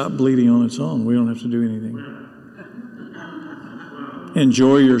ulcer stopped bleeding on its own. We don't have to do anything.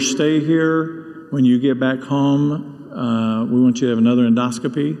 Enjoy your stay here. When you get back home, we want you to have another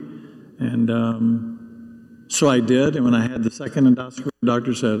endoscopy. And so I did. And when I had the second endoscopy, the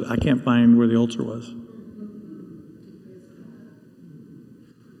doctor said, I can't find where the ulcer was.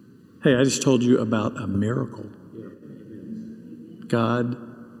 Hey, I just told you about a miracle. God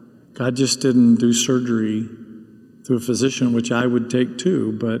just didn't do surgery through a physician, which I would take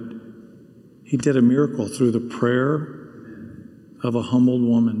too, but he did a miracle through the prayer of a humbled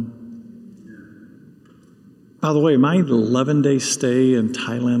woman. By the way, my 11-day stay in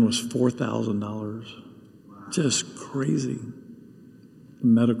Thailand was $4,000. Just crazy.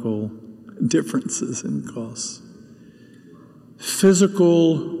 Medical differences in costs.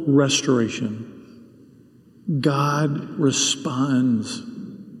 Physical restoration. God responds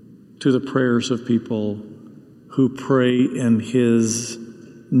to the prayers of people who pray in His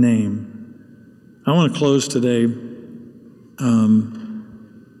name. I want to close today.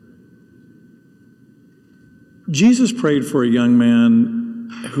 Jesus prayed for a young man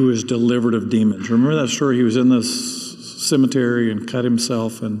who was delivered of demons. Remember that story? He was in this cemetery and cut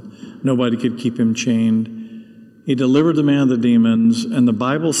himself, and nobody could keep him chained. He delivered the man of the demons, and the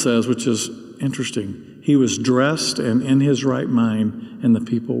Bible says, which is interesting, he was dressed and in his right mind, and the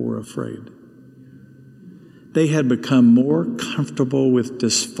people were afraid. They had become more comfortable with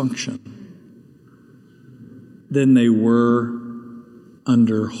dysfunction than they were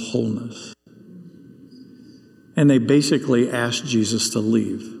under wholeness. And they basically asked Jesus to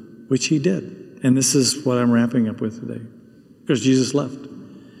leave, which he did. And this is what I'm wrapping up with today, because Jesus left.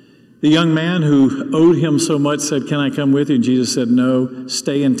 The young man who owed him so much said, can I come with you? And Jesus said, no,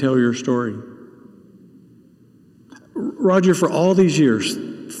 stay and tell your story. Roger, for all these years,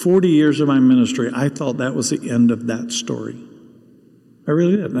 40 years of my ministry, I thought that was the end of that story. I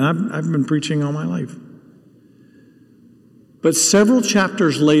really did. And I've been preaching all my life. But several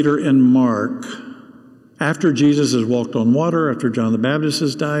chapters later in Mark, after Jesus has walked on water, after John the Baptist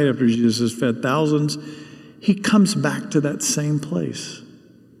has died, after Jesus has fed thousands, he comes back to that same place.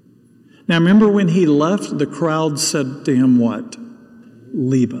 Now remember when he left, the crowd said to him what?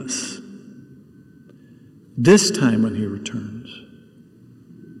 Leave us. This time when he returns,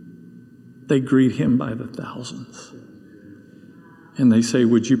 they greet him by the thousands. And they say,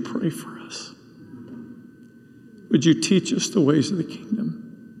 would you pray for us? Would you teach us the ways of the kingdom?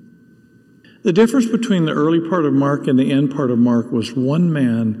 The difference between the early part of Mark and the end part of Mark was one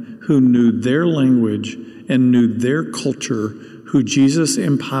man who knew their language and knew their culture, who Jesus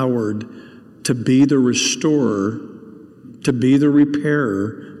empowered to be the restorer, to be the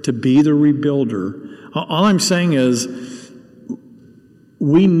repairer, to be the rebuilder. All I'm saying is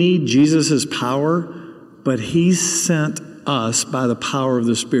we need Jesus' power, but he sent us by the power of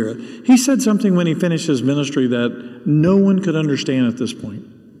the Spirit. He said something when he finished his ministry that no one could understand at this point.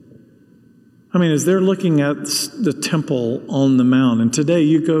 I mean, as they're looking at the temple on the mount, and today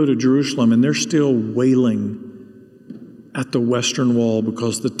you go to Jerusalem and they're still wailing at the Western Wall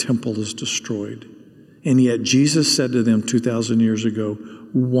because the temple is destroyed. And yet Jesus said to them 2,000 years ago,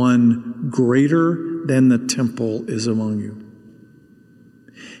 one greater than the temple is among you.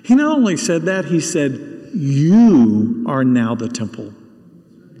 He not only said that, he said, you are now the temple.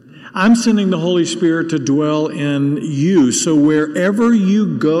 I'm sending the Holy Spirit to dwell in you. So wherever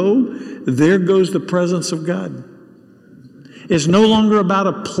you go, there goes the presence of God. It's no longer about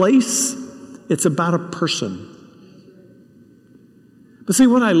a place, it's about a person. But see,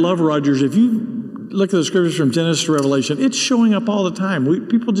 what I love, Rogers, if you look at the scriptures from Genesis to Revelation, it's showing up all the time.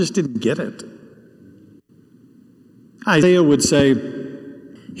 People just didn't get it. Isaiah would say,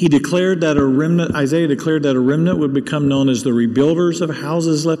 Isaiah declared that a remnant would become known as the rebuilders of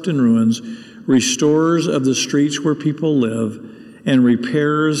houses left in ruins, restorers of the streets where people live, and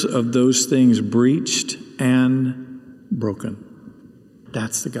repairers of those things breached and broken.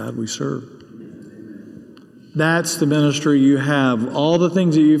 That's the God we serve. That's the ministry you have. All the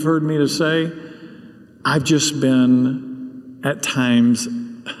things that you've heard me to say, I've just been at times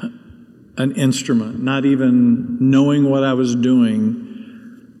an instrument, not even knowing what I was doing.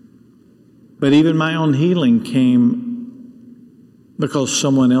 But even my own healing came because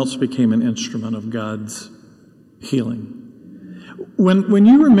someone else became an instrument of God's healing. When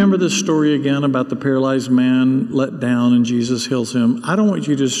you remember this story again about the paralyzed man let down and Jesus heals him, I don't want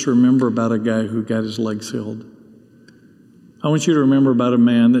you to just remember about a guy who got his legs healed. I want you to remember about a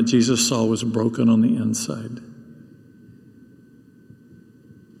man that Jesus saw was broken on the inside.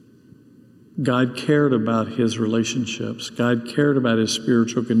 God cared about his relationships. God cared about his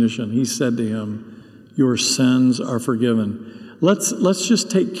spiritual condition. He said to him, your sins are forgiven. Let's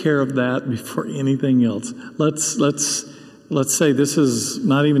just take care of that before anything else. Let's say this is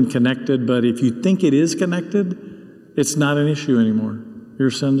not even connected, but if you think it is connected, it's not an issue anymore.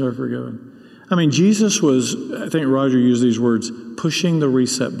 Your sins are forgiven. I mean, Jesus was, I think Roger used these words, pushing the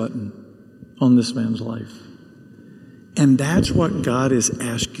reset button on this man's life. And that's what God has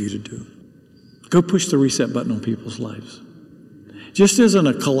asked you to do. Go push the reset button on people's lives. Just isn't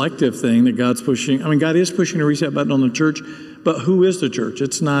a collective thing that God's pushing. I mean, God is pushing a reset button on the church, but who is the church?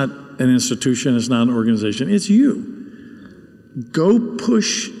 It's not an institution. It's not an organization. It's you. Go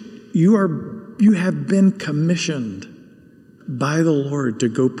push. You have been commissioned by the Lord to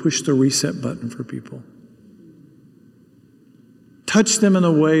go push the reset button for people. Touch them in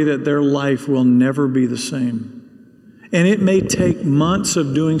a way that their life will never be the same. And it may take months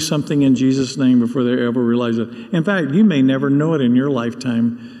of doing something in Jesus' name before they ever realize it. In fact, you may never know it in your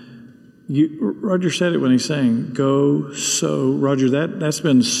lifetime. Roger said it when he sang, go sow. Roger, that's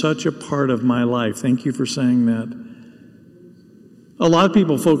been such a part of my life. Thank you for saying that. A lot of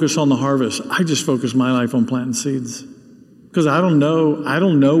people focus on the harvest. I just focus my life on planting seeds. Because I don't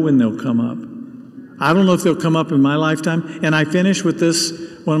know when they'll come up. I don't know if they'll come up in my lifetime. And I finish with this,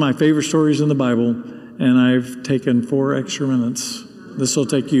 one of my favorite stories in the Bible. And I've taken 4 extra minutes. This will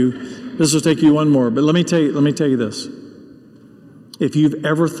take you one more. But let me tell you this. If you've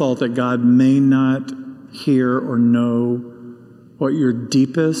ever thought that God may not hear or know what your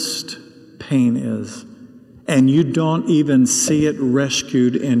deepest pain is, and you don't even see it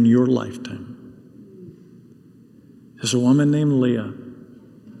rescued in your lifetime. There's a woman named Leah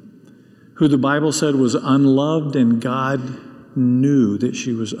who the Bible said was unloved, and God knew that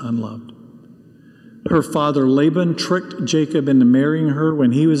she was unloved. Her father Laban tricked Jacob into marrying her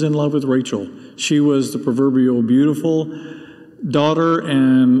when he was in love with Rachel. She was the proverbial beautiful daughter,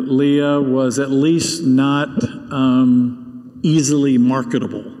 and Leah was at least not easily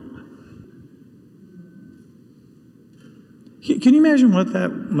marketable. Can you imagine what that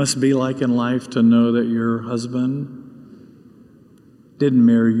must be like in life to know that your husband didn't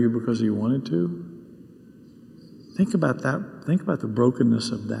marry you because he wanted to? Think about that. Think about the brokenness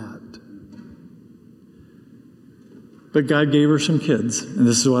of that. But God gave her some kids, and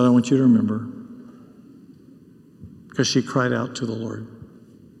this is what I want you to remember. because she cried out to the Lord.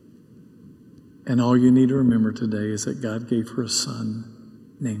 And all you need to remember today is that God gave her a son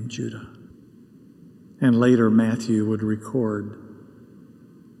named Judah. And later Matthew would record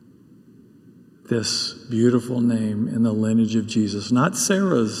this beautiful name in the lineage of Jesus. Not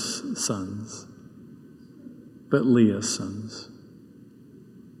Sarah's sons, but Leah's sons.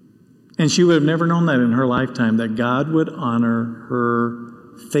 And she would have never known that in her lifetime, that God would honor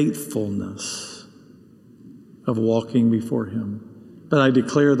her faithfulness of walking before him. But I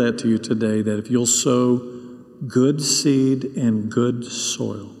declare that to you today, that if you'll sow good seed in good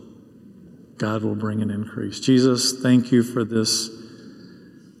soil, God will bring an increase. Jesus, thank you for this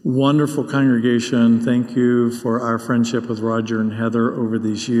wonderful congregation. Thank you for our friendship with Roger and Heather over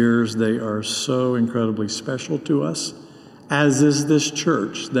these years. They are so incredibly special to us, as is this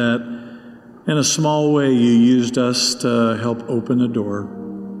church, that in a small way you used us to help open a door.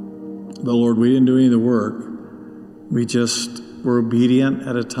 But Lord, we didn't do any of the work. We just were obedient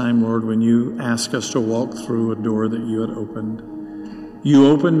at a time, Lord, when you asked us to walk through a door that you had opened. You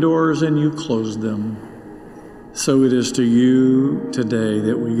opened doors and you closed them. So it is to you today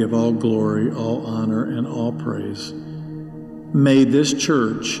that we give all glory, all honor, and all praise. May this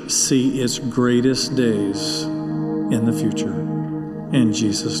church see its greatest days in the future. In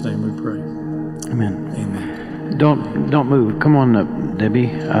Jesus' name we pray. Amen. Amen. Don't move. Come on up,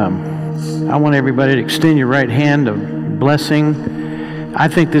 Debbie. I want everybody to extend your right hand of blessing. I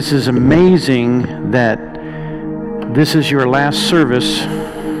think this is amazing that this is your last service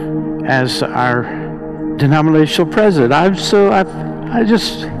as our denominational president. That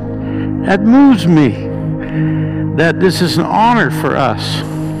moves me that this is an honor for us.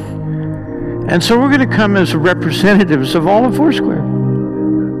 And so we're going to come as representatives of all of Foursquare.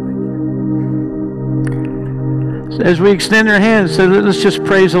 As we extend our hands, so let's just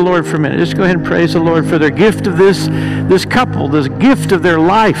praise the Lord for a minute. Just go ahead and praise the Lord for their gift of this couple, this gift of their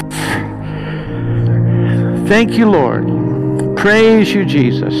life. Thank you, Lord. Praise you,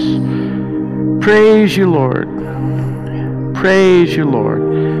 Jesus. Praise you, Lord. Praise you, Lord.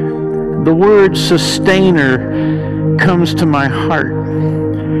 The word sustainer comes to my heart,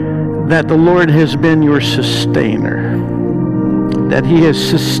 that the Lord has been your sustainer, that he has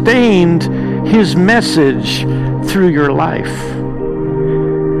sustained his message through your life,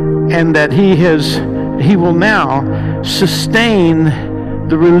 and that he will now sustain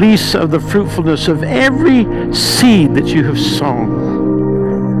the release of the fruitfulness of every seed that you have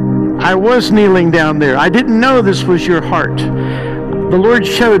sown. I was kneeling down there. I didn't know this was your heart. The Lord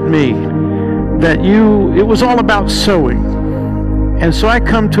showed me that it was all about sowing. And so I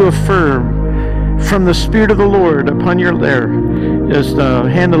come to affirm from the Spirit of the Lord upon your there, as the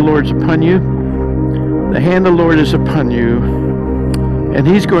hand of the Lord is upon you. The hand of the Lord is upon you, and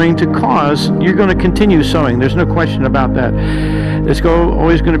he's going to cause, you're going to continue sowing. There's no question about that. It's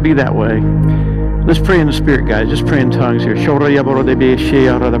always going to be that way. Let's pray in the Spirit, guys. Just pray in tongues here. The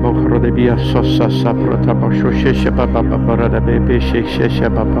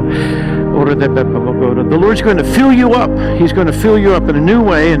Lord's going to fill you up. He's going to fill you up in a new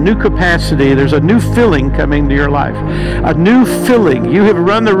way, a new capacity. There's a new filling coming to your life. A new filling. You have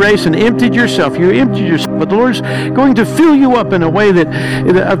run the race and emptied yourself. You emptied yourself. But the Lord's going to fill you up in a way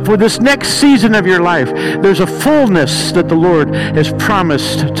that for this next season of your life, there's a fullness that the Lord has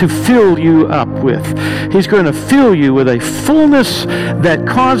promised to fill you up with. He's going to fill you with a fullness that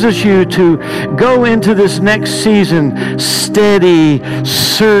causes you to go into this next season steady,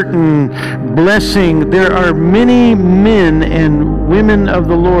 certain, blessing. There are many men and women of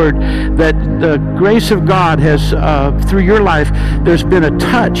the Lord that the grace of God has, through your life, there's been a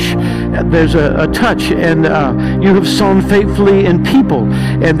touch. There's a touch, and you have sown faithfully in people.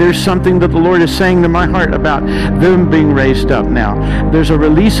 And there's something that the Lord is saying to my heart about them being raised up now. There's a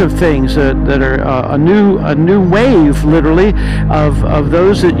release of things that are a new wave, literally, of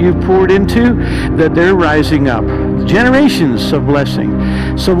those that you've poured into, that they're rising up. Generations of blessing.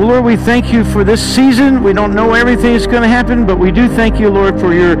 So, Lord, we thank you for this season. We don't know everything that's going to happen, but we do thank you, Lord,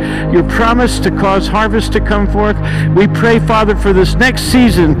 for your promise to cause harvest to come forth. We pray, Father, for this next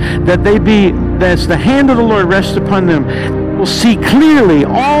season, that as the hand of the Lord rests upon them, will see clearly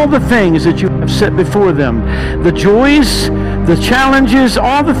all the things that you have set before them, the joys, the challenges,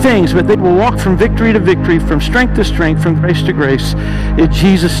 all the things, but they will walk from victory to victory, from strength to strength, from grace to grace, in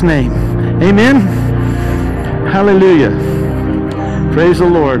Jesus' name. Amen. Hallelujah. Praise the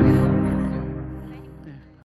Lord.